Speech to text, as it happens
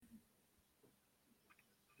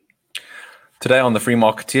Today on The Free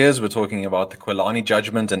Marketeers, we're talking about the Kwalani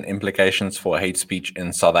judgment and implications for hate speech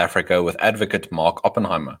in South Africa with advocate Mark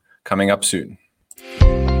Oppenheimer, coming up soon.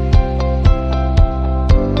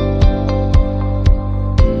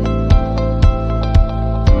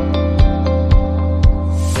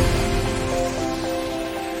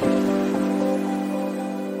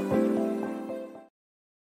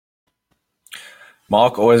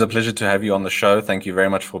 Mark, always a pleasure to have you on the show. Thank you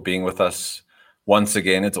very much for being with us once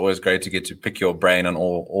again. It's always great to get to pick your brain on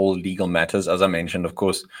all legal matters. As I mentioned, of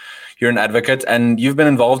course, you're an advocate and you've been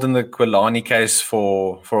involved in the Kwalani case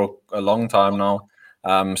for a long time now.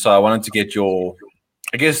 So I wanted to get your,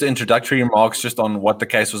 introductory remarks just on what the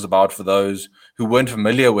case was about for those who weren't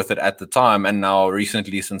familiar with it at the time and now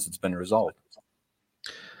recently since it's been resolved.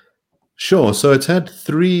 Sure. So it's had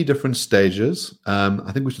three different stages.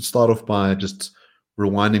 I think we should start off by just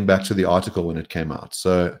rewinding back to the article when it came out.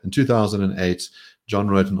 So in 2008, John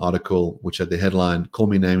wrote an article which had the headline, "Call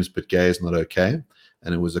Me Names, But Gay is Not Okay."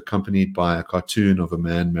 And it was accompanied by a cartoon of a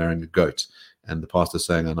man marrying a goat. And the pastor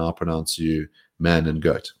saying, "I now pronounce you man and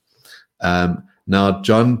goat." Now,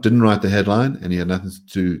 John didn't write the headline and he had nothing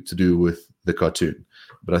to do with the cartoon.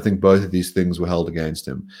 But I think both of these things were held against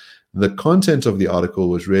him. The content of the article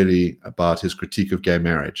was really about his critique of gay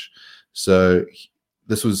marriage. So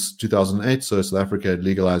this was 2008, so South Africa had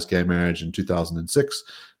legalized gay marriage in 2006.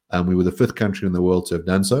 We were the fifth country in the world to have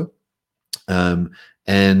done so.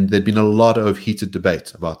 And there'd been a lot of heated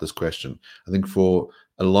debate about this question. I think for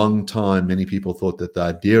a long time, many people thought that the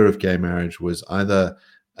idea of gay marriage was either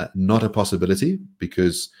not a possibility,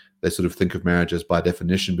 because they sort of think of marriage as by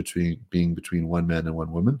definition being between one man and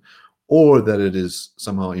one woman, or that it is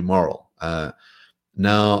somehow immoral.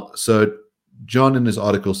 So John in his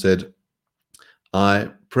article said,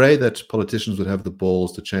 "I pray that politicians would have the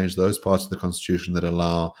balls to change those parts of the Constitution that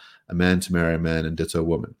allow a man to marry a man and ditto a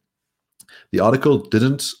woman." The article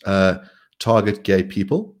didn't target gay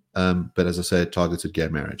people, but as I say, it targeted gay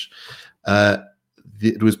marriage.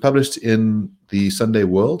 It was published in the Sunday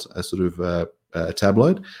World, a sort of a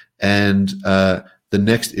tabloid, and the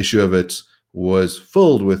next issue of it was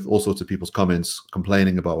filled with all sorts of people's comments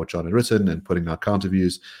complaining about what John had written and putting out counter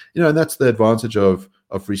views. And that's the advantage of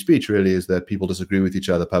free speech, really, is that people disagree with each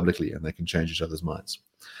other publicly and they can change each other's minds.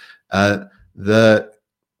 The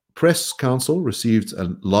Press Council received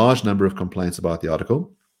a large number of complaints about the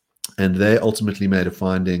article, and they ultimately made a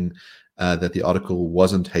finding that the article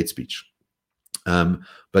wasn't hate speech.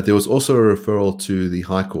 But there was also a referral to the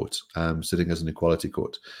High Court, sitting as an equality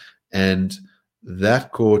court. And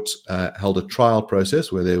that court held a trial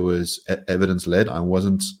process where there was evidence led. I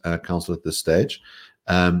wasn't counsel at this stage.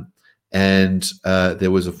 And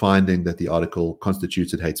there was a finding that the article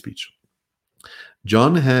constituted hate speech.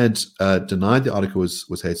 John had denied the article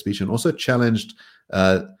was hate speech and also challenged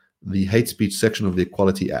the hate speech section of the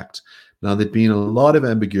Equality Act. Now, there'd been a lot of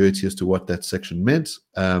ambiguity as to what that section meant,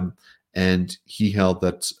 and he held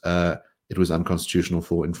that it was unconstitutional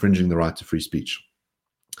for infringing the right to free speech.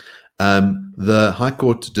 The High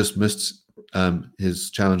Court dismissed his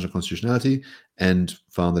challenge of constitutionality and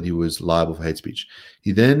found that he was liable for hate speech.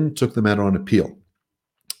 He then took the matter on appeal.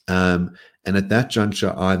 And at that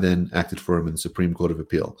juncture, I then acted for him in the Supreme Court of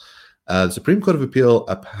Appeal. The Supreme Court of Appeal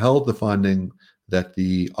upheld the finding that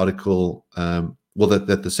the article,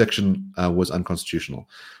 that the section was unconstitutional.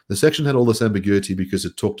 The section had all this ambiguity because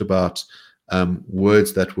it talked about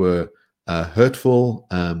words that were hurtful,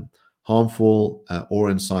 harmful, or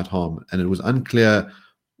incite harm. And it was unclear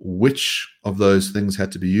which of those things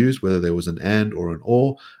had to be used, whether there was an and or an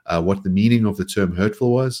or, what the meaning of the term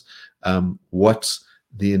hurtful was, what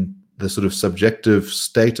the sort of subjective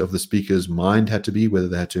state of the speaker's mind had to be, whether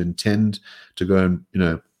they had to intend to go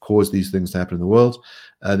and cause these things to happen in the world.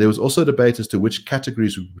 There was also debate as to which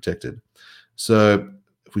categories would be protected. So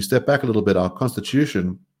if we step back a little bit, our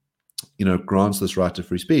Constitution grants this right to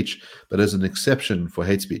free speech, but as an exception for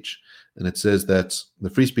hate speech. And it says that the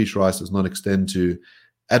free speech right does not extend to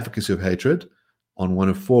advocacy of hatred on one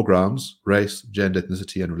of four grounds: race, gender,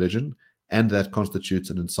 ethnicity, and religion, and that constitutes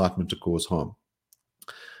an incitement to cause harm.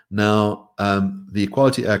 Now, the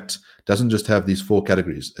Equality Act doesn't just have these four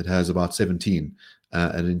categories. It has about 17.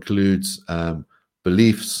 It includes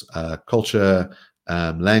beliefs, culture,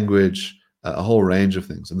 language, a whole range of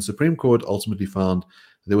things. And the Supreme Court ultimately found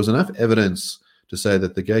there was enough evidence to say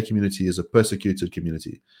that the gay community is a persecuted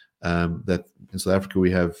community, that in South Africa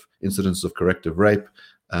we have incidents of corrective rape.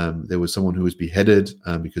 There was someone who was beheaded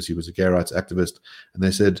because he was a gay rights activist. And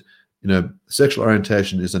they said, sexual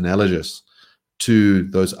orientation is analogous to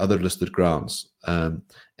those other listed grounds. And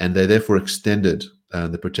they therefore extended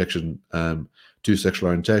the protection to sexual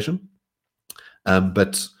orientation.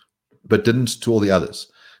 But but didn't to all the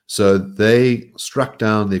others. So they struck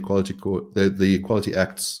down the Equality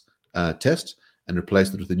Act's test and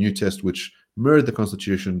replaced it with a new test which mirrored the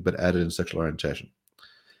Constitution but added in sexual orientation.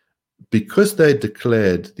 Because they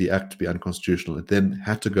declared the act to be unconstitutional, it then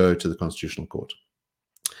had to go to the Constitutional Court.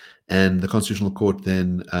 And the Constitutional Court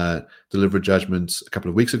then delivered judgments a couple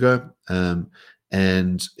of weeks ago.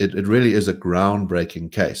 And it really is a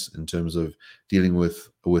groundbreaking case in terms of dealing with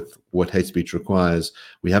what hate speech requires.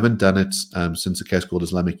 We haven't done it since a case called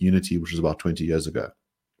Islamic Unity, which was about 20 years ago.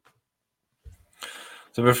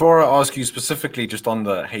 So before I ask you specifically just on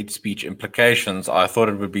the hate speech implications, I thought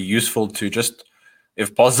it would be useful to just,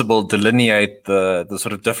 if possible, delineate the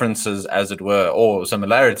sort of differences, as it were, or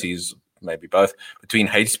similarities, maybe both, between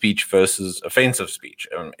hate speech versus offensive speech.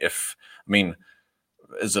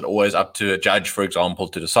 Is it always up to a judge, for example,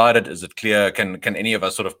 to decide it? Is it clear? Can any of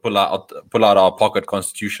us sort of pull out our pocket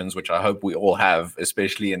constitutions, which I hope we all have,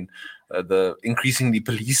 especially in the increasingly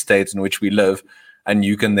police states in which we live, and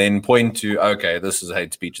you can then point to, okay, this is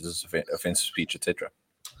hate speech, this is offensive speech, etc.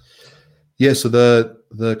 Yeah, so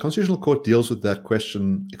the Constitutional Court deals with that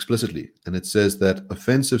question explicitly, and it says that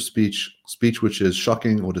offensive speech which is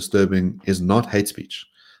shocking or disturbing, is not hate speech.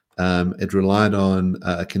 It relied on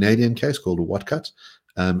a Canadian case called Watcut,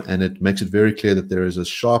 and it makes it very clear that there is a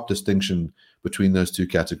sharp distinction between those two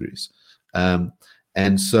categories.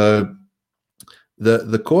 And so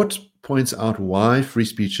the court points out why free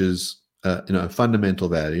speech is a fundamental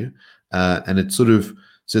value, and it sort of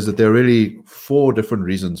says that there are really 4 different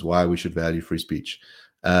reasons why we should value free speech.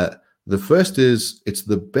 The first is it's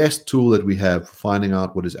the best tool that we have for finding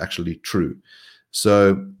out what is actually true.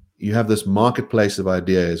 So you have this marketplace of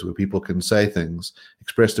ideas where people can say things,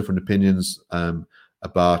 express different opinions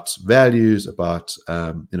about values, about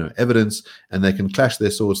evidence, and they can clash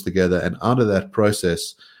their swords together. And out of that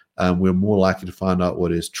process, we're more likely to find out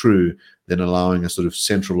what is true than allowing a sort of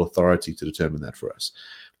central authority to determine that for us.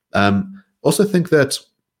 Also think that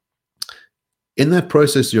in that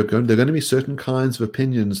process, there are going to be certain kinds of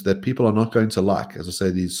opinions that people are not going to like, as I say,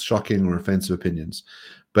 these shocking or offensive opinions.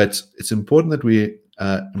 But it's important that we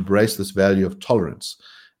embrace this value of tolerance.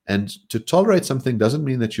 And to tolerate something doesn't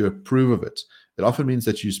mean that you approve of it. It often means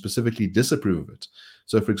that you specifically disapprove of it.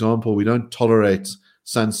 So, for example, we don't tolerate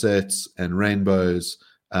sunsets and rainbows.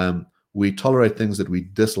 We tolerate things that we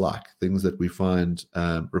dislike, things that we find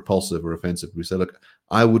repulsive or offensive. We say, look,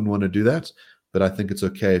 I wouldn't want to do that, but I think it's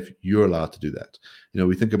okay if you're allowed to do that.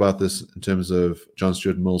 We think about this in terms of John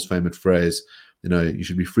Stuart Mill's famous phrase, you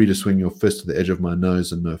should be free to swing your fist to the edge of my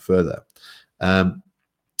nose and no further. And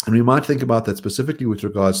we might think about that specifically with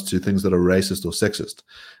regards to things that are racist or sexist.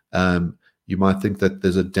 You might think that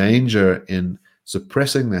there's a danger in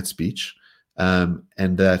suppressing that speech,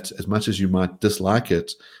 and that as much as you might dislike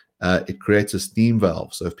it, it creates a steam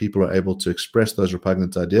valve. So if people are able to express those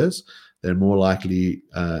repugnant ideas, they're more likely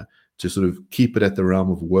to sort of keep it at the realm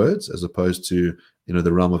of words as opposed to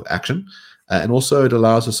the realm of action. And also it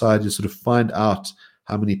allows society to sort of find out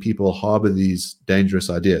how many people harbor these dangerous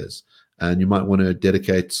ideas. And you might want to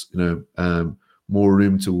dedicate more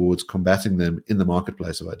room towards combating them in the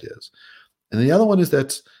marketplace of ideas. And the other one is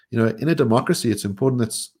that, in a democracy, it's important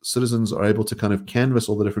that citizens are able to kind of canvass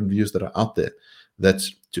all the different views that are out there. That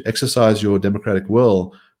to exercise your democratic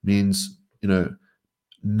will means,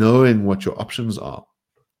 knowing what your options are.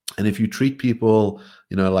 And if you treat people,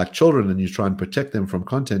 like children and you try and protect them from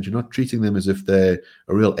content, you're not treating them as if they're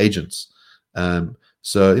real agents.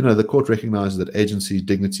 So, the court recognizes that agency,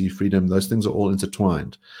 dignity, freedom, those things are all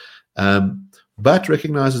intertwined. But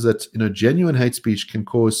recognizes that genuine hate speech can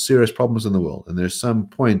cause serious problems in the world, and there's some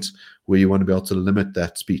point where you want to be able to limit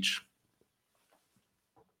that speech.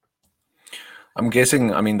 I'm guessing,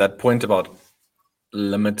 that point about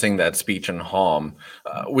limiting that speech and harm,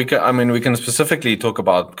 we can specifically talk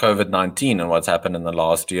about COVID-19 and what's happened in the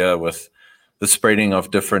last year with the spreading of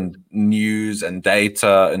different news and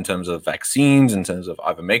data in terms of vaccines, in terms of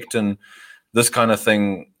ivermectin, this kind of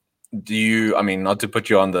thing. Do you, not to put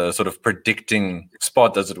you on the sort of predicting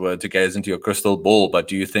spot, as it were, to gaze into your crystal ball, but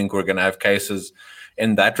do you think we're going to have cases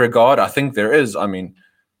in that regard? I think there is.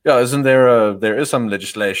 Isn't there is some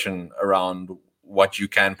legislation around what you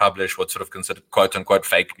can publish, what's sort of considered quote unquote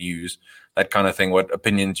fake news, that kind of thing, what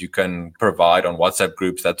opinions you can provide on WhatsApp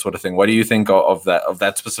groups, that sort of thing. What do you think of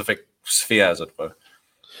that specific sphere, as it were?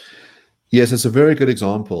 Yes, it's a very good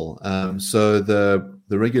example. So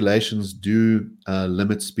the regulations do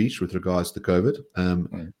limit speech with regards to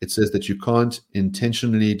COVID. It says that you can't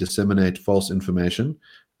intentionally disseminate false information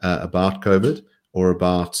about COVID or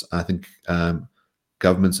about, I think,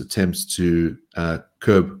 government's attempts to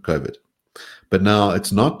curb COVID. But now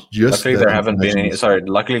it's not just luckily that there haven't been information any. is- Sorry,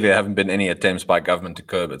 luckily there haven't been any attempts by government to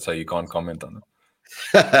curb it, so you can't comment on it.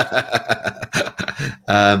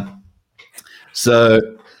 So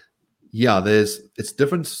yeah, it's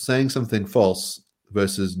different saying something false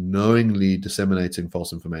versus knowingly disseminating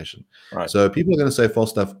false information. Right. So people are going to say false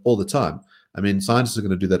stuff all the time. I mean, scientists are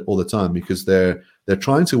going to do that all the time because they're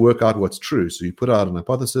trying to work out what's true. So you put out an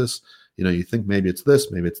hypothesis, you think maybe it's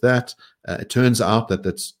this, maybe it's that. It turns out that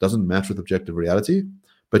doesn't match with objective reality,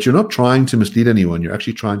 but you're not trying to mislead anyone. You're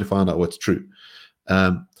actually trying to find out what's true.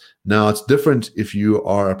 Now, it's different if you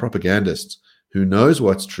are a propagandist who knows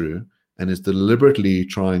what's true and is deliberately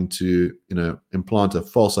trying to, implant a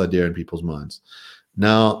false idea in people's minds.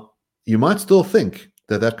 Now, you might still think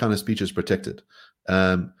that kind of speech is protected.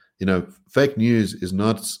 Fake news is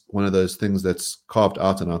not one of those things that's carved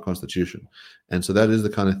out in our constitution. And so that is the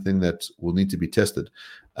kind of thing that will need to be tested.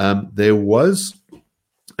 There was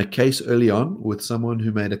a case early on with someone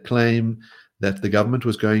who made a claim that the government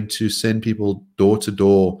was going to send people door to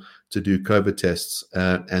door to do COVID tests,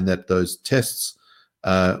 and that those tests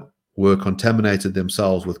were contaminated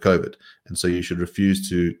themselves with COVID. And so you should refuse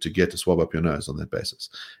to get to swab up your nose on that basis.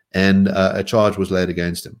 And a charge was laid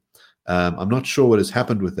against him. I'm not sure what has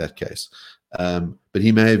happened with that case, but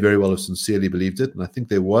he may very well have sincerely believed it. And I think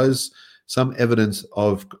there was some evidence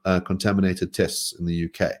of contaminated tests in the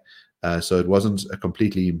UK. So it wasn't a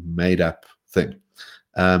completely made up thing.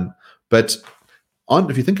 But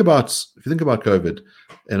if you think about COVID,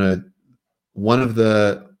 one of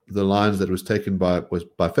the lines that was taken by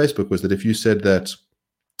Facebook was that if you said that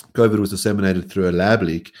COVID was disseminated through a lab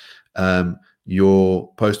leak,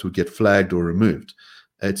 your post would get flagged or removed.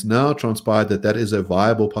 It's now transpired that is a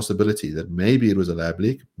viable possibility, that maybe it was a lab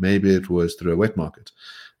leak, maybe it was through a wet market.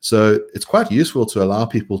 So it's quite useful to allow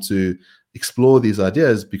people to explore these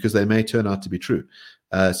ideas because they may turn out to be true.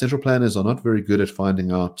 Central planners are not very good at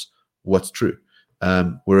finding out what's true,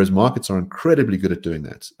 whereas markets are incredibly good at doing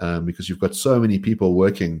that because you've got so many people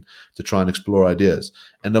working to try and explore ideas.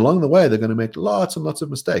 And along the way, they're going to make lots and lots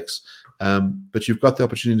of mistakes. But you've got the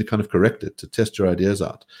opportunity to kind of correct it, to test your ideas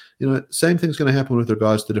out. Same thing's going to happen with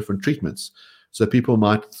regards to different treatments. So people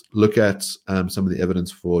might look at some of the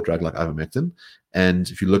evidence for a drug like ivermectin. And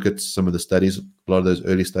if you look at some of the studies, a lot of those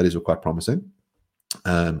early studies were quite promising.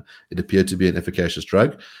 It appeared to be an efficacious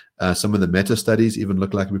drug. Some of the meta studies even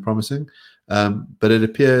look like to be promising. But it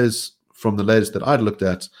appears from the latest that I'd looked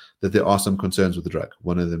at that there are some concerns with the drug.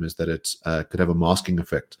 One of them is that it could have a masking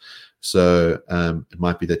effect. So it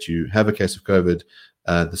might be that you have a case of COVID,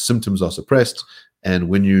 the symptoms are suppressed, and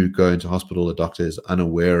when you go into hospital, the doctor is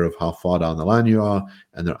unaware of how far down the line you are,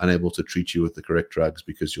 and they're unable to treat you with the correct drugs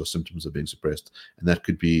because your symptoms are being suppressed. And that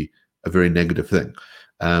could be a very negative thing.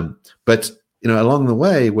 But along the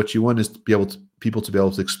way, what you want is people to be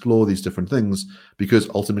able to explore these different things, because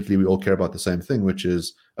ultimately we all care about the same thing, which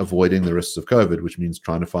is avoiding the risks of COVID, which means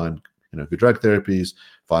trying to find good drug therapies,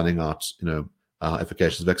 finding out how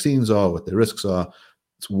efficacious vaccines are, what their risks are.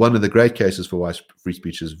 It's one of the great cases for why free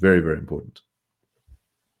speech is very, very important.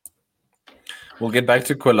 We'll get back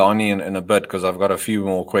to Kwalani in a bit because I've got a few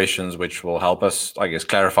more questions which will help us, I guess,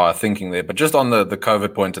 clarify our thinking there. But just on the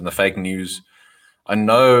COVID point and the fake news, I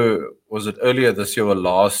know, was it earlier this year or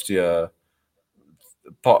last year,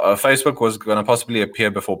 Facebook was going to possibly appear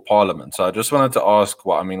before Parliament. So I just wanted to ask,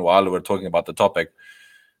 while we're talking about the topic,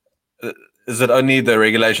 is it only the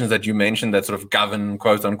regulations that you mentioned that sort of govern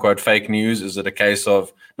quote unquote fake news? Is it a case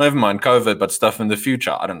of, never mind COVID, but stuff in the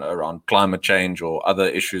future, I don't know, around climate change or other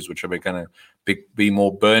issues which are going to be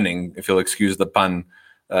more burning, if you'll excuse the pun,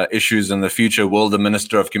 issues in the future? Will the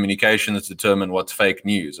Minister of Communications determine what's fake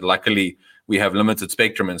news? Luckily, we have limited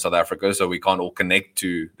spectrum in South Africa, so we can't all connect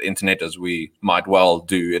to the internet as we might well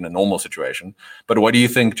do in a normal situation. But what do you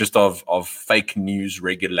think just of fake news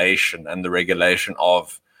regulation and the regulation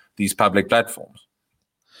of these public platforms?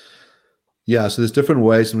 Yeah, so there's different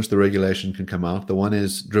ways in which the regulation can come out. The one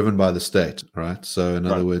is driven by the state, right? So in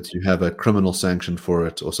other words, you have a criminal sanction for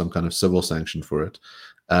it or some kind of civil sanction for it.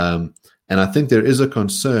 And I think there is a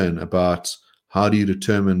concern about how do you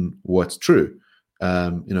determine what's true,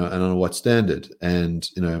 and on what standard, and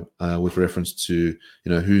with reference to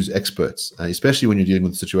who's experts, especially when you're dealing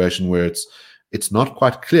with a situation where it's not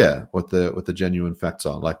quite clear what the genuine facts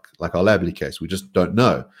are, like our lab leak case. We just don't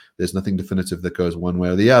know. There's nothing definitive that goes one way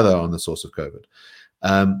or the other on the source of COVID.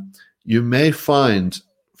 You may find,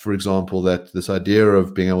 for example, that this idea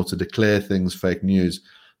of being able to declare things fake news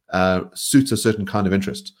suits a certain kind of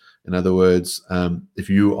interest. In other words, if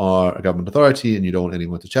you are a government authority and you don't want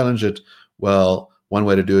anyone to challenge it, well, one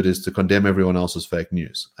way to do it is to condemn everyone else's fake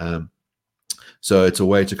news. So it's a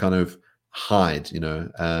way to kind of hide,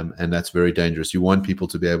 and that's very dangerous. You want people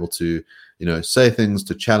to be able to, say things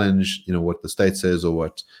to challenge, what the state says or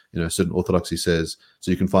what, certain orthodoxy says, so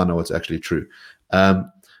you can find out what's actually true.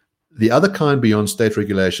 The other kind beyond state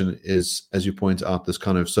regulation is, as you point out, this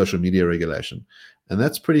kind of social media regulation. And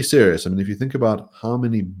that's pretty serious. I mean, if you think about how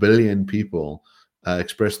many billion people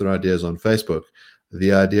express their ideas on Facebook,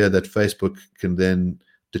 the idea that Facebook can then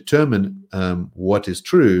determine what is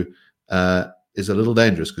true is a little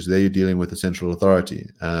dangerous, because there you're dealing with a central authority,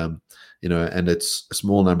 and it's a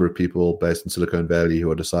small number of people based in Silicon Valley who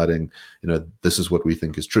are deciding, this is what we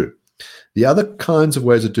think is true. The other kinds of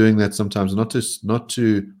ways of doing that sometimes are not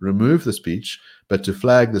to remove the speech, but to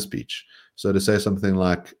flag the speech. So to say something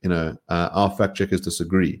like, our fact checkers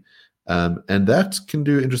disagree. And that can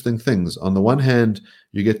do interesting things. On the one hand,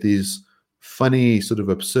 you get these funny, sort of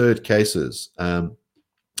absurd cases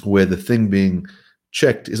where the thing being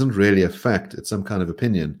checked isn't really a fact, it's some kind of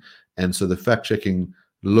opinion. And so the fact checking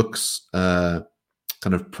looks kind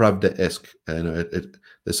of Pravda-esque.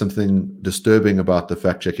 There's something disturbing about the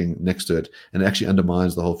fact checking next to it, and it actually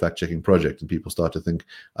undermines the whole fact checking project. And people start to think,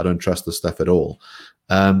 I don't trust this stuff at all.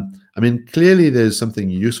 Clearly there's something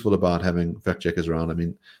useful about having fact checkers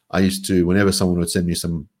around. I used to, whenever someone would send me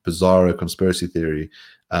some bizarro conspiracy theory,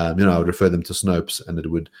 I would refer them to Snopes, and it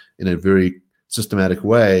would, in a very systematic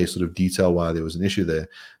way, sort of detail why there was an issue there.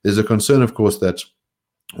 There's a concern, of course, that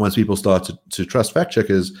once people start to trust fact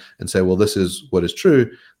checkers and say, well, this is what is true,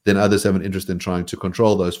 then others have an interest in trying to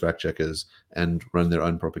control those fact checkers and run their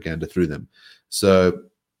own propaganda through them. So,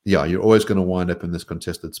 yeah, you're always going to wind up in this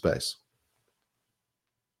contested space.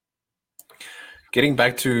 Getting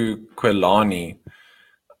back to Kwelani,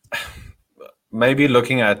 maybe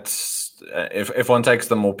looking at, if one takes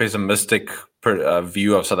the more pessimistic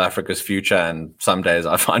view of South Africa's future, and some days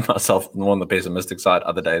I find myself more on the pessimistic side,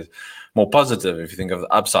 other days more positive if you think of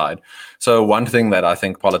the upside. So one thing that I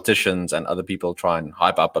think politicians and other people try and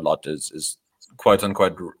hype up a lot is quote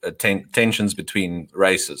unquote tensions between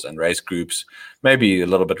races and race groups, maybe a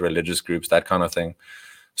little bit religious groups, that kind of thing.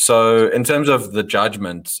 So in terms of the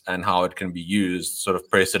judgment and how it can be used, sort of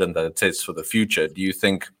precedent that it sets for the future, do you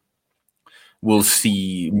think we'll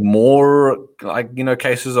see more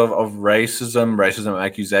cases of racism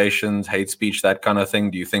accusations, hate speech, that kind of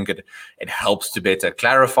thing? Do you think it helps to better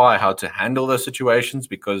clarify how to handle those situations?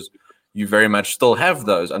 Because you very much still have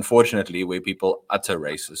those, unfortunately, where people utter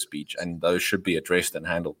racist speech, and those should be addressed and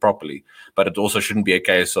handled properly. But it also shouldn't be a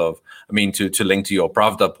case of, to link to your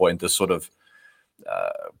Pravda point, this sort of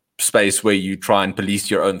space where you try and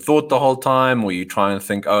police your own thought the whole time, where you try and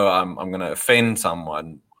think, I'm going to offend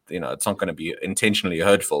someone. It's not going to be intentionally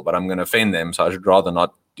hurtful, but I'm going to offend them, so I should rather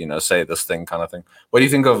not, say this thing, kind of thing. What do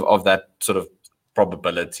you think of that sort of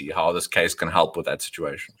probability, how this case can help with that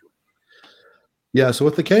situation? Yeah, so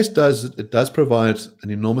what the case does, it does provide an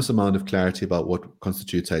enormous amount of clarity about what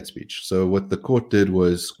constitutes hate speech. So what the court did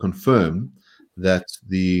was confirm that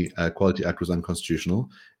the Equality Act was unconstitutional.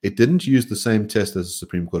 It didn't use the same test as the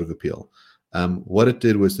Supreme Court of Appeal. What it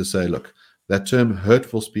did was to say, look, that term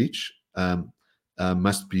hurtful speech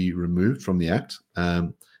must be removed from the Act.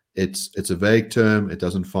 It's a vague term. It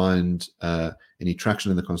doesn't find any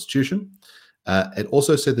traction in the Constitution. It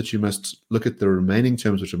also said that you must look at the remaining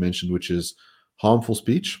terms which are mentioned, which is harmful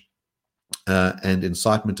speech and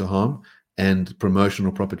incitement to harm and promotion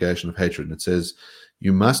or propagation of hatred. And it says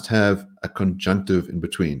you must have a conjunctive in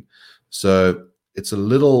between. So it's a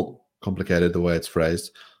little complicated the way it's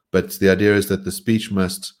phrased, but the idea is that the speech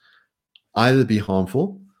must either be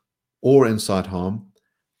harmful or incite harm,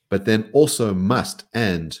 but then also must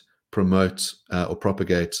and promote or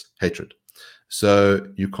propagate hatred. So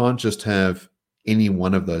you can't just have any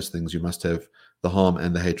one of those things. You must have the harm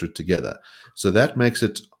and the hatred together. So that makes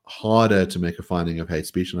it harder to make a finding of hate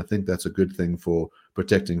speech, and I think that's a good thing for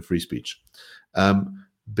protecting free speech.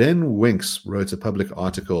 Ben Winks wrote a public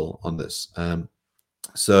article on this.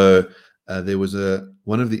 So there was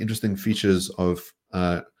one of the interesting features of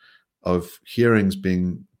hearings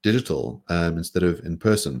being digital instead of in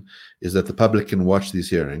person is that the public can watch these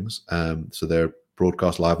hearings. So they're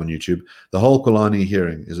broadcast live on YouTube. The whole Kwelani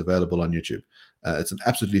hearing is available on YouTube. It's an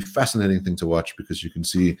absolutely fascinating thing to watch because you can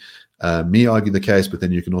see me argue the case, but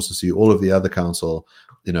then you can also see all of the other counsel,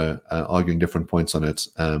 arguing different points on it.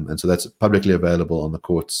 And so that's publicly available on the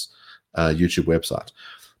court's YouTube website.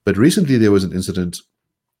 But recently there was an incident.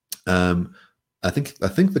 I think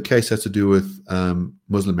the case has to do with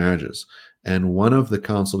Muslim marriages, and one of the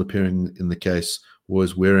counsel appearing in the case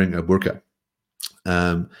was wearing a burqa.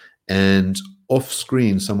 And off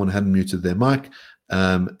screen, someone hadn't muted their mic.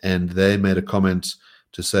 And they made a comment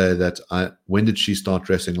to say that when did she start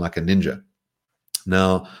dressing like a ninja?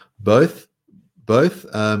 Now, both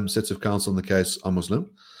sets of counsel in the case are Muslim,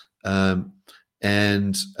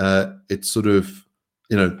 and it's sort of,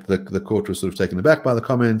 the court was sort of taken aback by the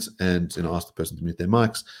comments and asked the person to mute their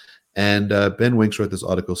mics. And Ben Winks wrote this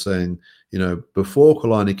article saying, before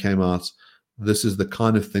Xolani came out, this is the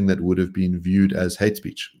kind of thing that would have been viewed as hate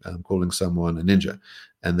speech, calling someone a ninja.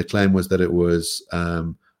 And the claim was that it was, I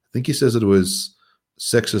think he says it was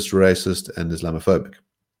sexist, racist, and Islamophobic.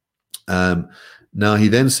 Now, he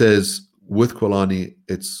then says, with Xolani,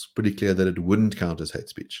 it's pretty clear that it wouldn't count as hate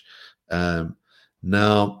speech.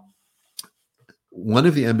 Now, one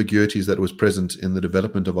of the ambiguities that was present in the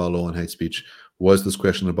development of our law on hate speech was this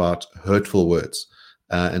question about hurtful words.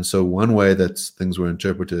 And so one way that things were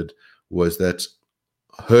interpreted was that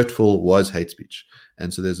hurtful was hate speech.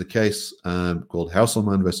 And so there's a case called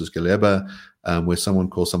Hauselman versus Galeba, where someone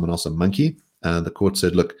calls someone else a monkey. The court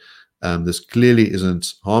said, look, this clearly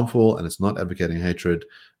isn't harmful and it's not advocating hatred,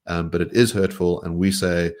 but it is hurtful. And we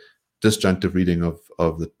say, disjunctive reading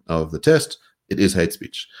of the test, it is hate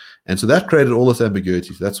speech. And so that created all this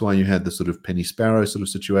ambiguity. So that's why you had this sort of Penny Sparrow sort of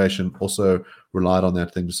situation, also relied on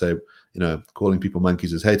that thing to say, calling people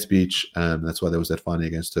monkeys is hate speech. That's why there was that finding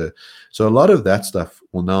against her. So a lot of that stuff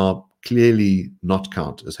will now clearly not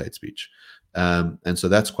count as hate speech. And so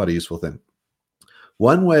that's quite a useful thing.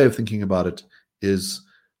 One way of thinking about it is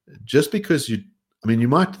just because you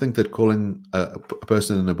might think that calling a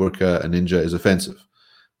person in a burqa a ninja is offensive.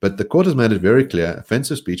 But the court has made it very clear,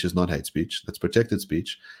 offensive speech is not hate speech. That's protected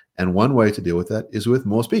speech. And one way to deal with that is with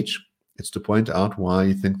more speech. It's to point out why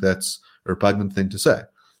you think that's a repugnant thing to say.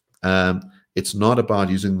 It's not about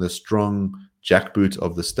using the strong jackboot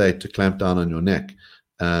of the state to clamp down on your neck.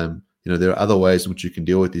 There are other ways in which you can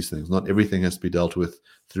deal with these things. Not everything has to be dealt with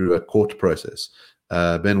through a court process.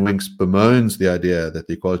 Ben Winks bemoans the idea that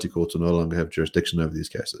the equality courts will no longer have jurisdiction over these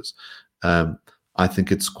cases. I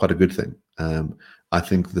think it's quite a good thing. I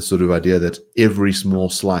think the sort of idea that every small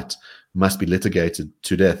slight must be litigated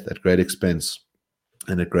to death at great expense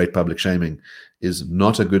and at great public shaming is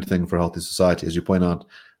not a good thing for a healthy society. As you point out,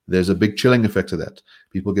 there's a big chilling effect to that.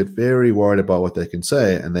 People get very worried about what they can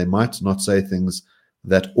say, and they might not say things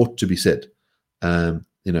that ought to be said. And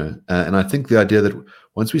I think the idea that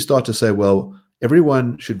once we start to say, well,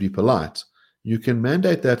 everyone should be polite, you can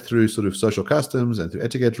mandate that through sort of social customs and through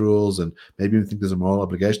etiquette rules, and maybe even think there's a moral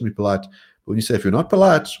obligation to be polite. But when you say, if you're not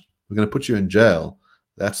polite, we're going to put you in jail,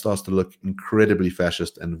 that starts to look incredibly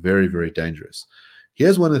fascist and very, very dangerous.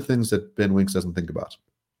 Here's one of the things that Ben Winks doesn't think about.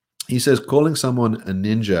 He says calling someone a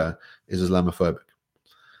ninja is Islamophobic.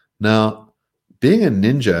 Now, being a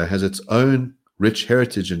ninja has its own rich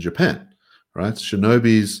heritage in Japan, right?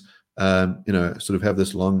 Shinobis, sort of have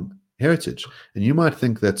this long heritage. And you might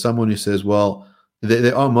think that someone who says, well,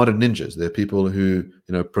 there are modern ninjas. There are people who,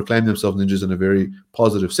 proclaim themselves ninjas in a very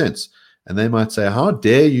positive sense. And they might say, how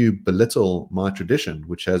dare you belittle my tradition,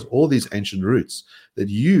 which has all these ancient roots, that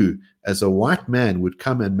you, as a white man, would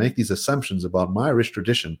come and make these assumptions about my rich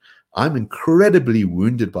tradition. I'm incredibly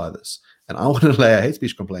wounded by this, and I want to lay a hate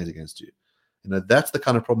speech complaint against you. That's the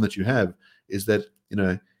kind of problem that you have, is that,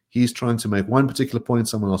 he's trying to make one particular point,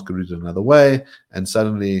 someone else could read it another way, and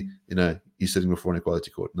suddenly, he's sitting before an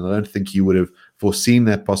equality court. And I don't think you would have foreseen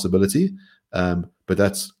that possibility, but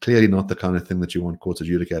that's clearly not the kind of thing that you want courts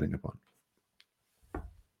adjudicating upon.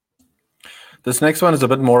 This next one is a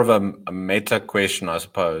bit more of a meta question, I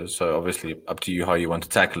suppose. So obviously up to you how you want to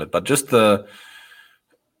tackle it. But just because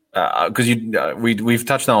we've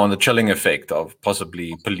touched now on the chilling effect of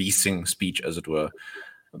possibly policing speech, as it were.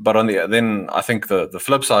 But then I think the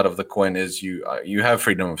flip side of the coin is you have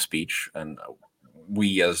freedom of speech, and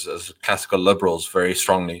we as classical liberals very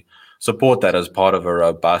strongly support that as part of a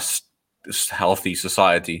robust, healthy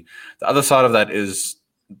society. The other side of that is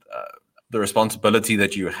the responsibility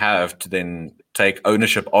that you have to then take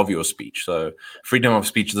ownership of your speech. So freedom of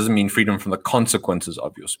speech doesn't mean freedom from the consequences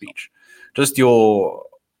of your speech.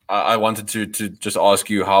 I wanted to just ask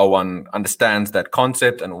you how one understands that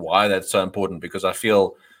concept and why that's so important, because I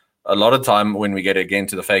feel a lot of time when we get again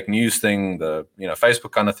to the fake news thing, the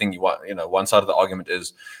Facebook kind of thing, one side of the argument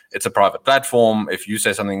is it's a private platform. If you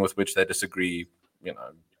say something with which they disagree,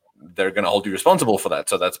 they're going to hold you responsible for that.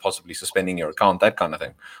 So that's possibly suspending your account, that kind of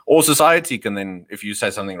thing. Or society can then, if you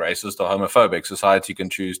say something racist or homophobic, society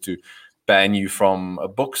can choose to ban you from a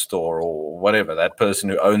bookstore or whatever. That person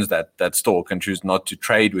who owns that store can choose not to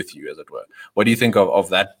trade with you, as it were. What do you think of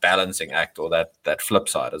that balancing act, or that flip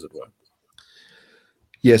side, as it were?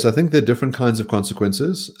 Yes, I think there are different kinds of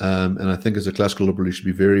consequences. And I think as a classical liberal, you should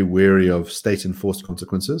be very wary of state-enforced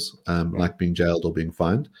consequences, like being jailed or being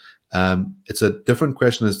fined. It's a different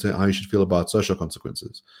question as to how you should feel about social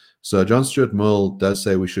consequences. So John Stuart Mill does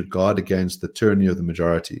say we should guard against the tyranny of the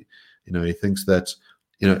majority. He thinks that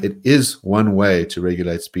it is one way to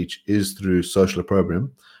regulate speech is through social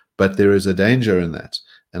opprobrium, but there is a danger in that.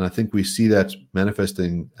 And I think we see that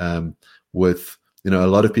manifesting with a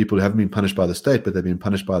lot of people who haven't been punished by the state, but they've been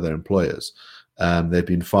punished by their employers. They've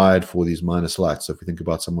been fired for these minor slights. So if we think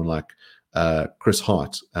about someone like Chris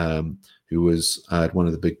Hart, who was at one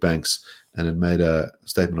of the big banks and had made a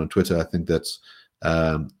statement on Twitter, I think that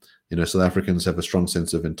South Africans have a strong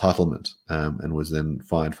sense of entitlement, and was then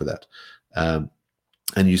fined for that.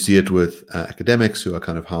 And you see it with academics who are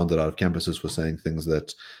kind of hounded out of campuses for saying things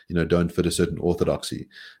that don't fit a certain orthodoxy,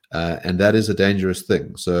 and that is a dangerous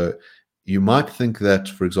thing. So you might think that,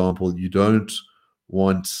 for example, you don't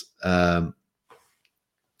want a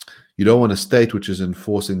state which is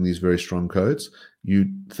enforcing these very strong codes. You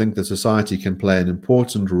think that society can play an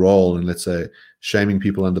important role in, let's say, shaming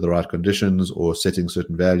people under the right conditions or setting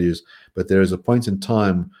certain values, but there is a point in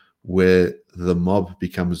time where the mob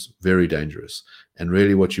becomes very dangerous. And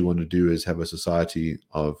really what you want to do is have a society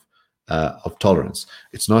of tolerance.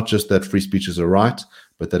 It's not just that free speech is a right,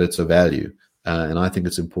 but that it's a value. And I think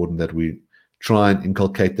it's important that we try and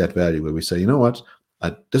inculcate that value, where we say, you know what,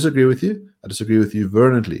 I disagree with you. I disagree with you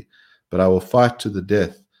virulently, but I will fight to the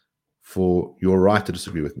death for your right to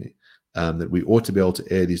disagree with me. That we ought to be able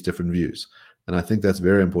to air these different views. And I think that's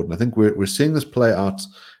very important. I think we're seeing this play out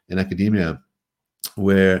in academia,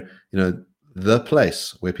 where the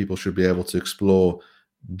place where people should be able to explore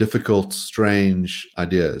difficult, strange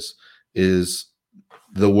ideas is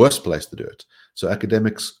the worst place to do it. So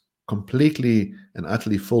academics completely and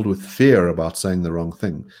utterly filled with fear about saying the wrong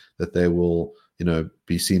thing, that they will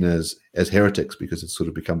be seen as heretics, because it's sort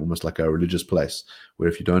of become almost like a religious place, where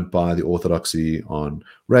if you don't buy the orthodoxy on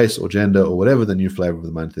race or gender or whatever the new flavor of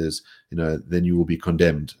the month is, then you will be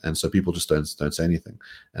condemned. And so people just don't say anything.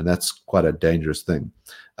 And that's quite a dangerous thing.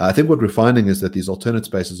 I think what we're finding is that these alternate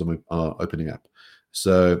spaces are opening up.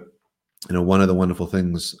 So, one of the wonderful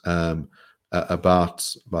things about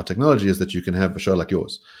technology is that you can have a show like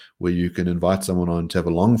yours, where you can invite someone on to have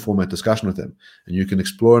a long format discussion with them, and you can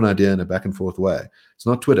explore an idea in a back and forth way. It's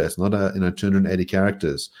not Twitter. It's not 280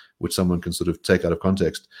 characters, which someone can sort of take out of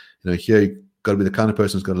context. Here you've got to be the kind of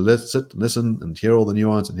person who's got to sit and listen and hear all the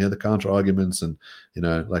nuance and hear the counter arguments. And,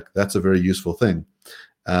 that's a very useful thing.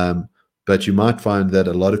 But you might find that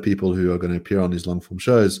a lot of people who are going to appear on these long form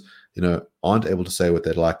shows, aren't able to say what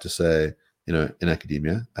they'd like to say, in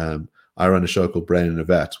academia. I run a show called Brain in a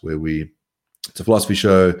Vat, where it's a philosophy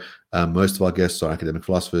show. Most of our guests are academic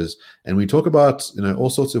philosophers, and we talk about all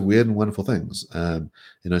sorts of weird and wonderful things.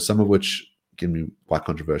 Some of which can be quite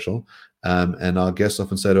controversial. And our guests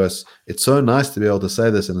often say to us, "It's so nice to be able to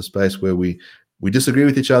say this in a space where we disagree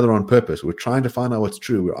with each other on purpose. We're trying to find out what's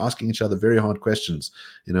true. We're asking each other very hard questions.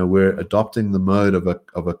 We're adopting the mode of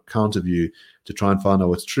a counter view to try and find out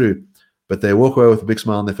what's true." But they walk away with a big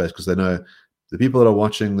smile on their face, because they know the people that are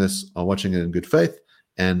watching this are watching it in good faith,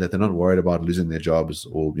 and that they're not worried about losing their jobs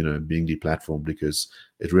or being deplatformed, because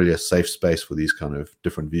it's really a safe space for these kind of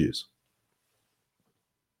different views.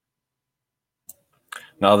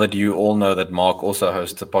 Now that you all know that Mark also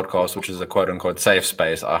hosts a podcast, which is a quote-unquote safe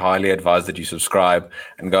space, I highly advise that you subscribe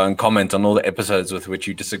and go and comment on all the episodes with which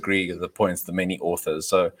you disagree with the points the many authors.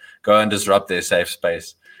 So go and disrupt their safe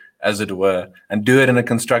space, as it were, and do it in a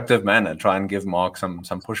constructive manner. Try and give Mark some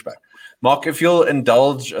pushback. Mark, if you'll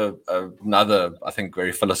indulge another, I think,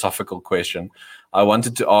 very philosophical question, I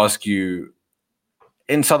wanted to ask you,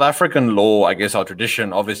 in South African law, I guess our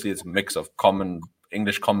tradition, obviously it's a mix of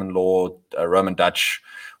English common law, Roman Dutch.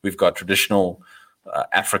 We've got traditional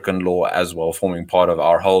African law as well, forming part of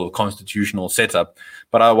our whole constitutional setup.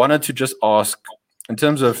 But I wanted to just ask, in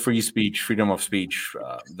terms of free speech, freedom of speech,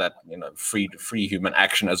 free human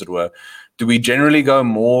action, as it were, do we generally go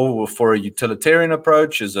more for a utilitarian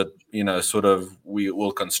approach? Is it, sort of we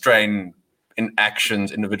will constrain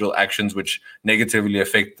individual actions which negatively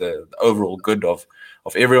affect the overall good of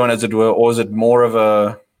everyone, as it were? Or is it more of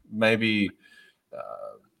a maybe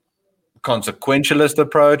consequentialist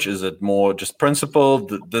approach? Is it more just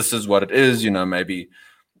principled? This is what it is, maybe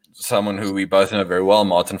someone who we both know very well,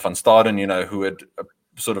 Martin van Staden, who would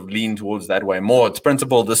sort of lean towards that way more. It's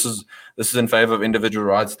principle. This is in favor of individual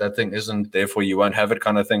rights. That thing isn't, therefore you won't have it,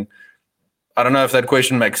 kind of thing. I don't know if that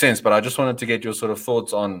question makes sense, but I just wanted to get your sort of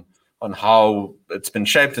thoughts on how it's been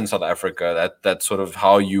shaped in South Africa, that sort of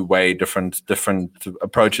how you weigh different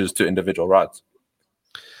approaches to individual rights.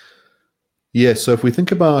 Yeah, so if we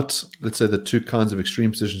think about, let's say, the two kinds of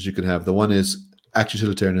extreme positions you could have, the one is act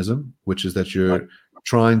utilitarianism, which is that you're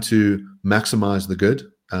trying to maximize the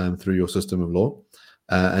good through your system of law.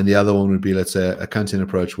 And the other one would be, let's say, a Kantian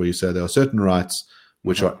approach where you say there are certain rights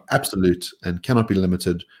which are absolute and cannot be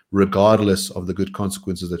limited regardless of the good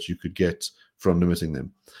consequences that you could get from limiting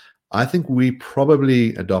them. I think we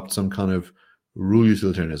probably adopt some kind of rule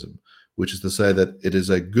utilitarianism, which is to say that it is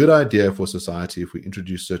a good idea for society if we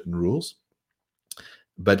introduce certain rules,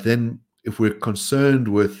 but then if we're concerned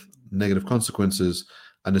with negative consequences,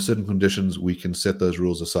 under certain conditions, we can set those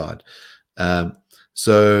rules aside.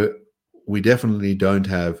 So we definitely don't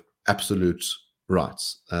have absolute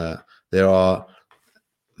rights. There are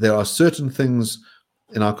certain things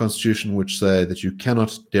in our constitution which say that you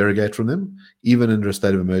cannot derogate from them, even under a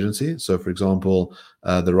state of emergency. So, for example,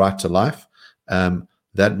 the right to life,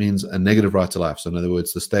 that means a negative right to life. So, in other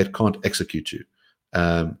words, the state can't execute you.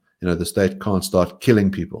 The state can't start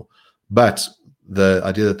killing people. But the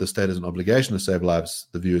idea that the state has an obligation to save lives,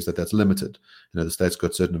 the view is that that's limited. The state's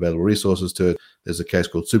got certain available resources to it. There's a case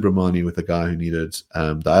called Subramani with a guy who needed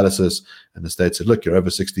dialysis, and the state said, look, you're over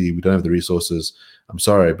 60, we don't have the resources. I'm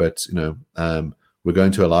sorry, but we're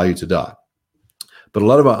going to allow you to die. But a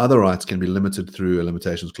lot of our other rights can be limited through a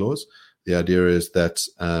limitations clause. The idea is that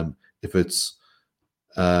if it's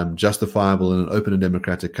justifiable in an open and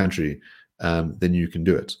democratic country, then you can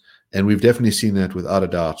do it. And we've definitely seen that without a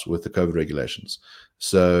doubt with the COVID regulations.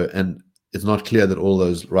 So, and it's not clear that all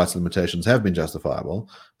those rights limitations have been justifiable,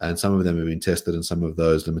 and some of them have been tested, and some of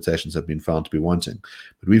those limitations have been found to be wanting.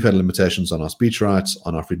 But we've had limitations on our speech rights,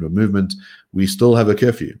 on our freedom of movement. We still have a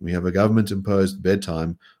curfew. We have a government-imposed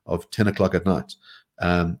bedtime of 10 o'clock at night.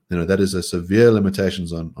 That is a severe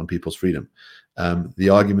limitations on people's freedom. The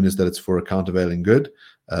argument is that it's for a countervailing good,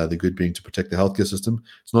 the good being to protect the healthcare system.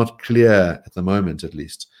 It's not clear at the moment, at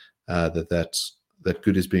least, that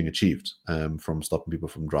good is being achieved from stopping people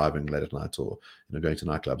from driving late at night or going to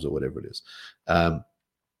nightclubs or whatever it is.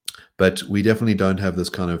 But we definitely don't have this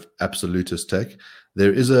kind of absolutist take.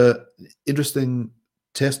 There is a interesting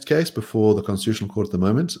test case before the Constitutional Court at the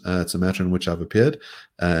moment. It's a matter in which I've appeared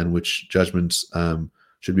and which judgments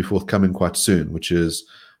should be forthcoming quite soon, which is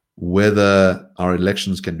whether our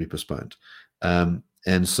elections can be postponed. And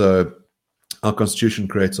so our Constitution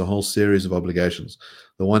creates a whole series of obligations.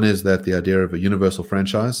 The one is that the idea of a universal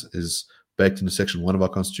franchise is baked into Section 1 of our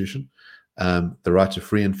Constitution. The right to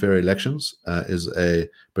free and fair elections is a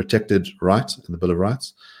protected right in the Bill of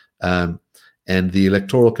Rights. And the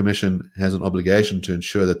Electoral Commission has an obligation to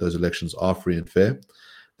ensure that those elections are free and fair.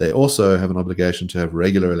 They also have an obligation to have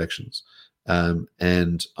regular elections.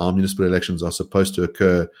 And our municipal elections are supposed to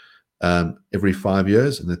occur every 5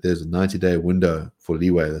 years, and that there's a 90-day window for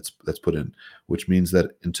leeway that's put in, which means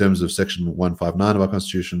that in terms of Section 159 of our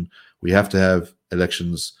Constitution, we have to have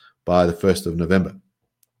elections by the 1st of November.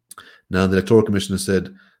 Now, the Electoral Commission has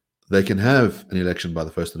said they can have an election by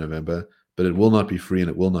the 1st of November, but it will not be free and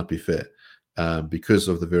it will not be fair because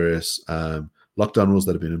of the various lockdown rules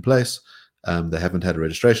that have been in place. They haven't had a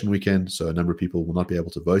registration weekend, so a number of people will not be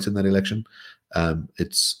able to vote in that election.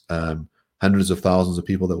 It's hundreds of thousands of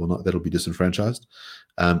people that'll be disenfranchised.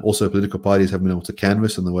 Also, political parties haven't been able to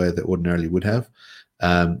canvass in the way they ordinarily would have.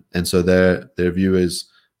 And so their view is,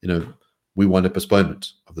 we want a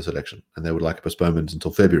postponement of this election, and they would like a postponement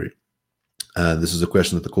until February. This is a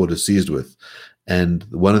question that the court is seized with. And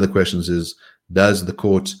one of the questions is, does the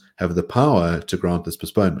court have the power to grant this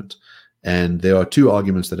postponement? And there are two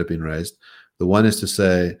arguments that have been raised. The one is to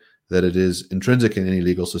say that it is intrinsic in any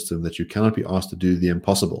legal system that you cannot be asked to do the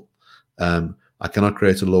impossible. I cannot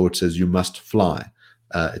create a law which says you must fly.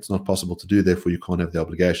 It's not possible to do, therefore you can't have the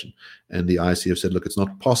obligation. And the IEC have said, look, it's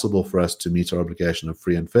not possible for us to meet our obligation of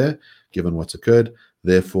free and fair, given what's occurred.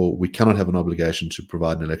 Therefore, we cannot have an obligation to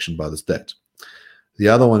provide an election by this date. The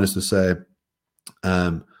other one is to say,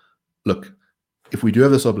 look, if we do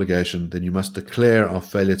have this obligation, then you must declare our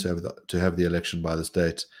failure to have the election by this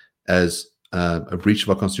date as a breach of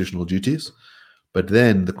our constitutional duties. But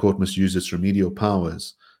then the court must use its remedial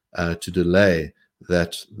powers to delay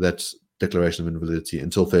that declaration of invalidity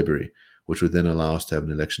until February, which would then allow us to have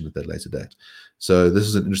an election at that later date. So this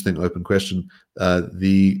is an interesting open question.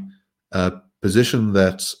 The position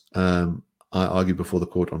that I argued before the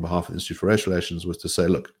court on behalf of the Institute for Race Relations was to say,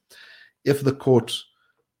 look, if the court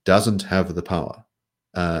doesn't have the power,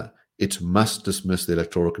 it must dismiss the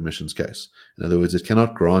Electoral Commission's case. In other words, it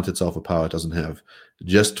cannot grant itself a power it doesn't have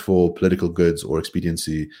just for political goods or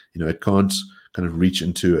expediency. It can't kind of reach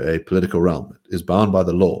into a political realm. It is bound by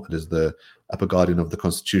the law. It is the upper guardian of the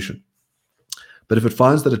Constitution. But if it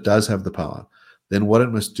finds that it does have the power, then what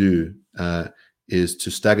it must do is to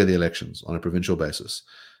stagger the elections on a provincial basis,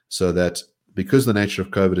 so that because the nature of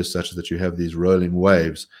COVID is such that you have these rolling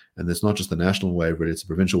waves, and there's not just a national wave, really, it's a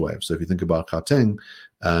provincial wave. So if you think about Gauteng,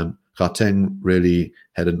 Gauteng really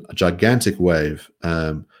had a gigantic wave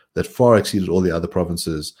that far exceeded all the other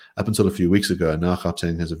provinces up until a few weeks ago. And now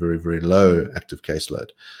Gauteng has a very, very low active caseload.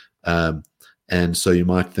 And so you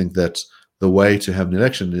might think that the way to have an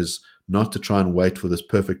election is not to try and wait for this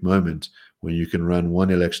perfect moment when you can run one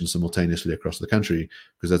election simultaneously across the country,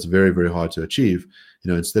 because that's very, very hard to achieve.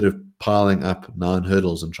 Instead of piling up 9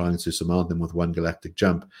 hurdles and trying to surmount them with one galactic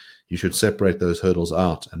jump, you should separate those hurdles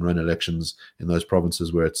out and run elections in those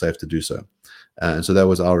provinces where it's safe to do so. And so that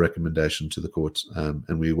was our recommendation to the court,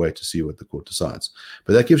 and we wait to see what the court decides.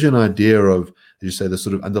 But that gives you an idea of, as you say, the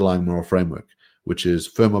sort of underlying moral framework, which is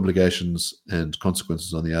firm obligations and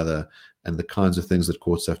consequences on the other, and the kinds of things that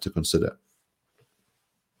courts have to consider.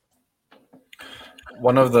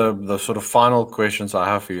 One of the sort of final questions I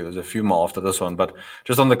have for you, there's a few more after this one, but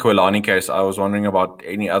just on the Khwelani case, I was wondering about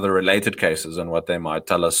any other related cases and what they might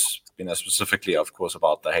tell us, specifically, of course,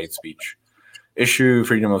 about the hate speech issue,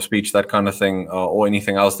 freedom of speech, that kind of thing, or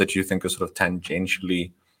anything else that you think is sort of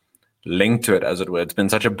tangentially linked to it, as it were. It's been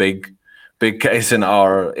such a big case in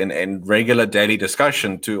our in regular daily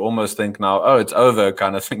discussion to almost think now, oh, it's over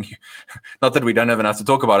kind of thing. Not that we don't have enough to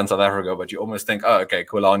talk about in South Africa, but you almost think, oh, okay,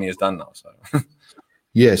 Khwelani is done now. So.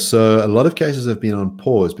 Yes, so a lot of cases have been on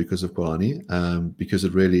pause because of Khwelani, because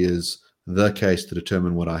it really is the case to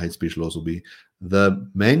determine what our hate speech laws will be. The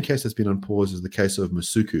main case that's been on pause is the case of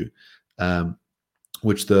Masuku,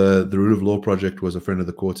 which the Rule of Law Project was a friend of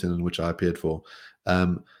the court in, which I appeared for.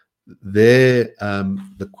 The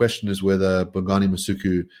question is whether Bongani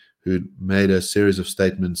Masuku, who made a series of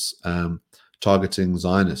statements targeting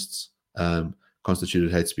Zionists,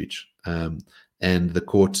 constituted hate speech. And the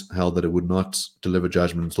court held that it would not deliver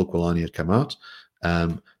judgment until Khwelani had come out.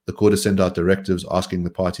 The court has sent out directives asking the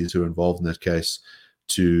parties who are involved in that case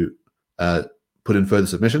to put in further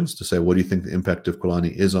submissions to say, what do you think the impact of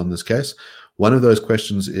Khwelani is on this case? One of those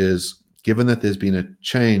questions is, given that there's been a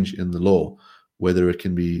change in the law, whether it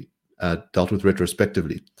can be dealt with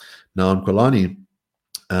retrospectively. Now, on Khwelani,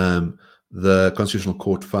 the Constitutional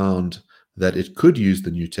Court found that it could use the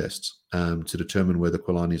new test to determine whether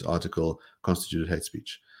Khwelani's article constituted hate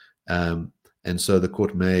speech. And so the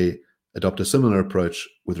court may adopt a similar approach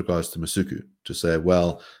with regards to Masuku, to say,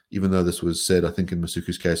 well, even though this was said, I think in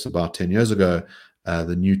Masuku's case about 10 years ago,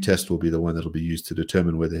 the new test will be the one that will be used to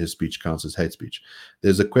determine whether his speech counts as hate speech.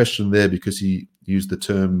 There's a question there because he used the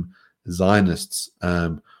term Zionists,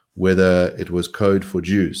 whether it was code for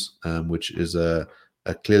Jews, which is a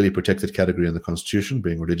clearly protected category in the Constitution,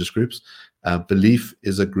 being religious groups. Belief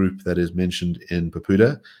is a group that is mentioned in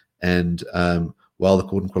Papuda, and while the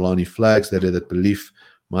court in Khwelani flags that belief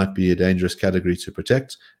might be a dangerous category to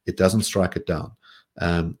protect, it doesn't strike it down.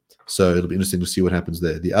 So it'll be interesting to see what happens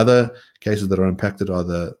there. The other cases that are impacted are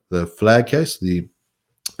the flag case. The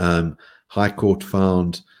High Court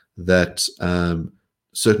found that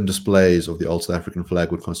certain displays of the old South African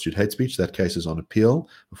flag would constitute hate speech. That case is on appeal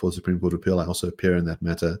before the Supreme Court of Appeal. I also appear in that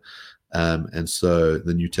matter. And so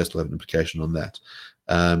the new test will have an implication on that.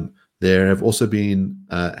 There have also been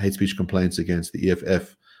hate speech complaints against the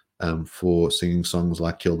EFF for singing songs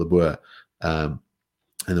like Kill the Boer. And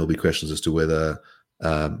there'll be questions as to whether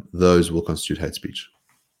those will constitute hate speech.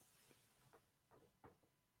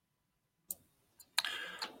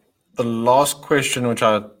 The last question, which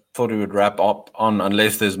I thought we would wrap up on,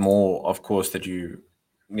 unless there's more, of course, that you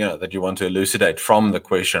want to elucidate from the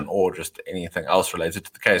question or just anything else related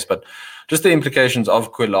to the case, but just the implications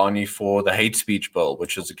of Khwelani for the hate speech bill,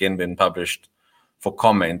 which has again been published for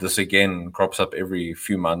comment. This again crops up every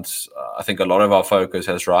few months. I think a lot of our focus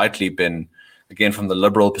has rightly been, again, from the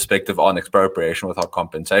liberal perspective on expropriation without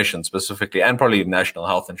compensation specifically, and probably national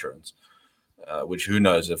health insurance, which who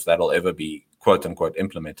knows if that'll ever be quote unquote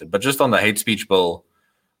implemented. But just on the hate speech bill,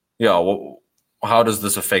 how does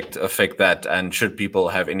this affect that? And should people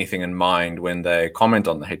have anything in mind when they comment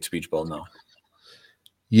on the hate speech bill now?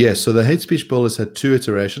 Yes, so the hate speech bill has had 2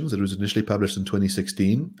 iterations. It was initially published in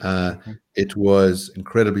 2016. It was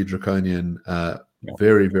incredibly draconian,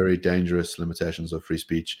 very, very dangerous limitations of free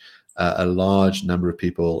speech. A large number of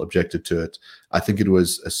people objected to it. I think it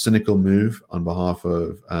was a cynical move on behalf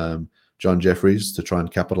of John Jeffries to try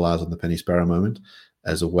and capitalize on the Penny Sparrow moment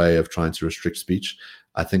as a way of trying to restrict speech.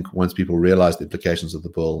 I think once people realized the implications of the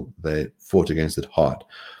bill, they fought against it hard.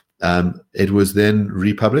 It was then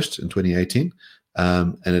republished in 2018,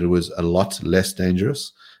 and it was a lot less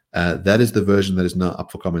dangerous. That is the version that is now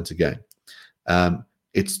up for comment again.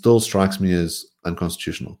 It still strikes me as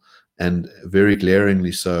unconstitutional, and very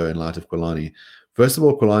glaringly so in light of Khwelani. First of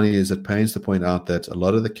all, Khwelani is at pains to point out that a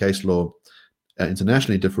lot of the case law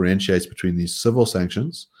internationally differentiates between these civil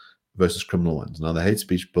sanctions versus criminal ones. Now, the hate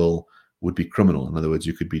speech bill would be criminal. In other words,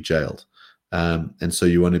 you could be jailed. And so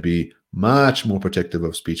you want to be much more protective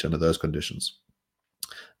of speech under those conditions.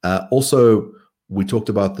 Also, we talked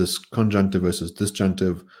about this conjunctive versus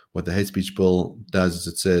disjunctive. What the hate speech bill does is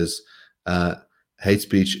it says hate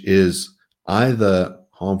speech is either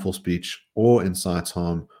harmful speech or incites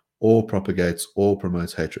harm or propagates or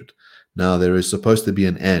promotes hatred. Now, there is supposed to be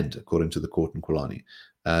an and, according to the court in Kulani.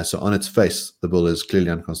 So on its face, the bill is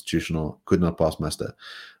clearly unconstitutional, could not pass muster.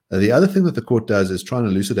 The other thing that the court does is try and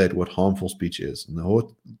elucidate what harmful speech is. And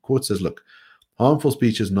the court says, look, harmful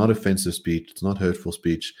speech is not offensive speech. It's not hurtful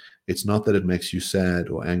speech. It's not that it makes you sad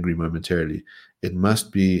or angry momentarily. It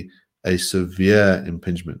must be a severe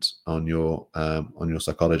impingement on your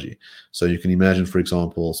psychology. So you can imagine, for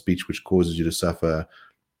example, speech which causes you to suffer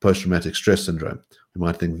post-traumatic stress syndrome. We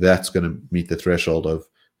might think that's going to meet the threshold of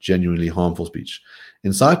genuinely harmful speech.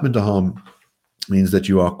 Incitement to harm means that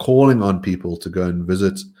you are calling on people to go and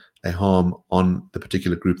visit a harm on the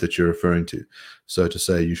particular group that you're referring to. So to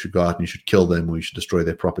say you should go out and you should kill them or you should destroy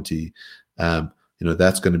their property,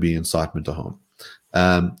 that's going to be incitement to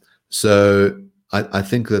harm. So I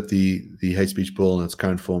think that the hate speech bill in its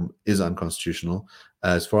current form is unconstitutional.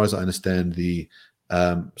 As far as I understand, the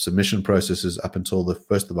submission process is up until the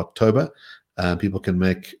 1st of October. People can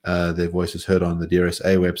make their voices heard on the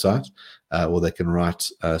DRSA website, or they can write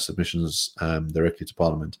submissions directly to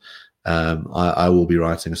Parliament. I will be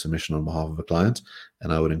writing a submission on behalf of a client,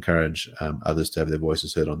 and I would encourage others to have their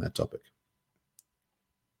voices heard on that topic.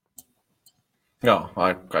 Yeah,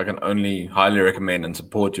 I can only highly recommend and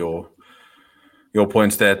support your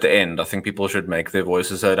points there at the end. I think people should make their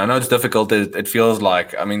voices heard. I know it's difficult. It feels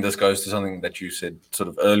like, this goes to something that you said sort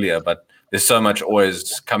of earlier, but there's so much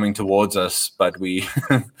always coming towards us, but we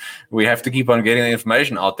we have to keep on getting the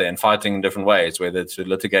information out there and fighting in different ways, whether it's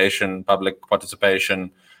litigation, public participation,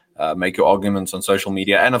 make your arguments on social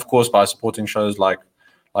media, and of course by supporting shows like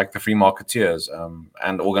the Free Marketeers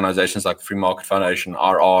and organizations like the Free Market Foundation,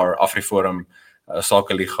 RR, AfriForum,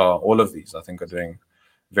 Sake Liga, all of these I think are doing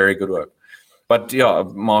very good work. But yeah,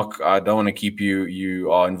 Mark, I don't want to keep you. You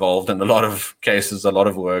are involved in a lot of cases, a lot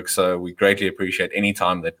of work. So we greatly appreciate any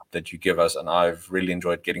time that you give us. And I've really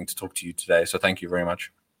enjoyed getting to talk to you today. So thank you very much.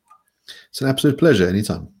 It's an absolute pleasure.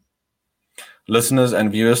 Anytime. Listeners and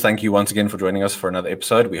viewers, thank you once again for joining us for another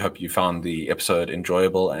episode. We hope you found the episode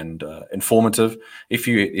enjoyable and informative. If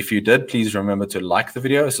you did, please remember to like the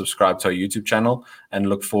video, subscribe to our YouTube channel, and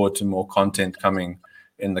look forward to more content coming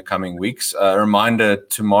in the coming weeks. A reminder,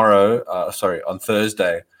 on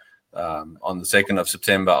Thursday, on the 2nd of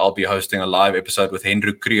September, I'll be hosting a live episode with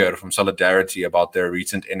Hendrik Krier from Solidarity about their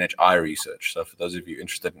recent NHI research. So for those of you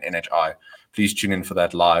interested in NHI, please tune in for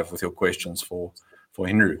that live with your questions for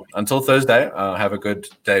Henry. Until Thursday, have a good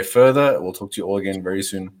day further. We'll talk to you all again very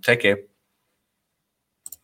soon. Take care.